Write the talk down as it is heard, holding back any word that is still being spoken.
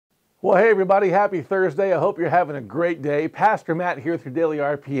Well, hey everybody, happy Thursday. I hope you're having a great day. Pastor Matt here with your Daily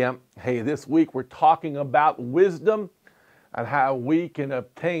RPM. Hey, this week we're talking about wisdom and how we can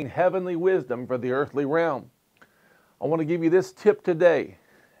obtain heavenly wisdom for the earthly realm. I want to give you this tip today.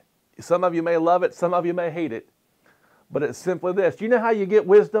 Some of you may love it, some of you may hate it, but it's simply this. You know how you get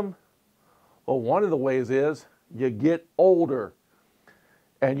wisdom? Well, one of the ways is you get older.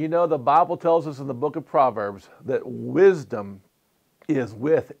 And you know the Bible tells us in the book of Proverbs that wisdom is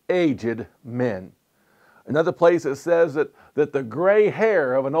with aged men. Another place it says that the gray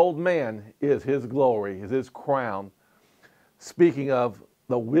hair of an old man is his glory, is his crown. Speaking of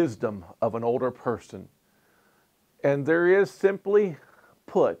the wisdom of an older person. And there is simply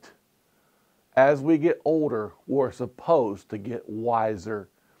put, as we get older, we're supposed to get wiser.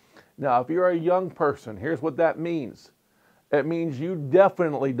 Now, if you're a young person, here's what that means. It means you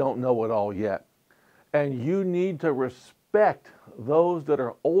definitely don't know it all yet. And you need to respect those that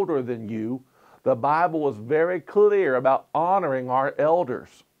are older than you. The Bible is very clear about honoring our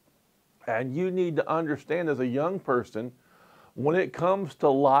elders. And you need to understand as a young person, when it comes to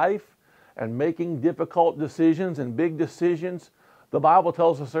life and making difficult decisions and big decisions, the Bible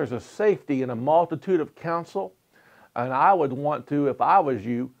tells us there's a safety in a multitude of counsel. And I would want to, if I was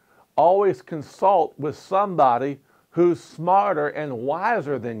you, always consult with somebody who's smarter and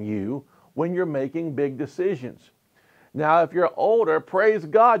wiser than you when you're making big decisions. Now, if you're older, praise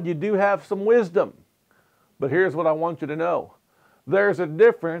God, you do have some wisdom. But here's what I want you to know. There's a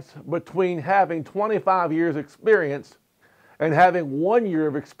difference between having 25 years experience and having 1 year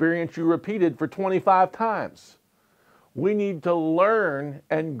of experience you repeated for 25 times. We need to learn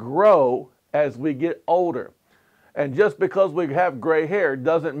and grow as we get older. And just because we have gray hair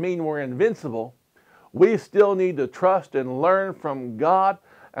doesn't mean we're invincible. We still need to trust and learn from God.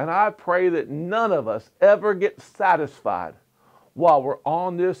 And I pray that none of us ever get satisfied while we're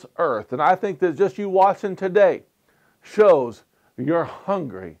on this earth. And I think that just you watching today shows you're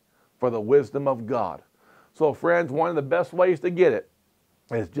hungry for the wisdom of God. So friends, one of the best ways to get it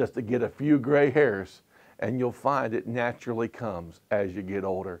is just to get a few gray hairs, and you'll find it naturally comes as you get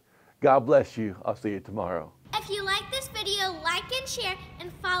older. God bless you. I'll see you tomorrow. If you like this video, like and share,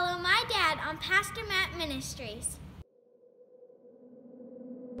 and follow my dad on Pastor Matt Ministries.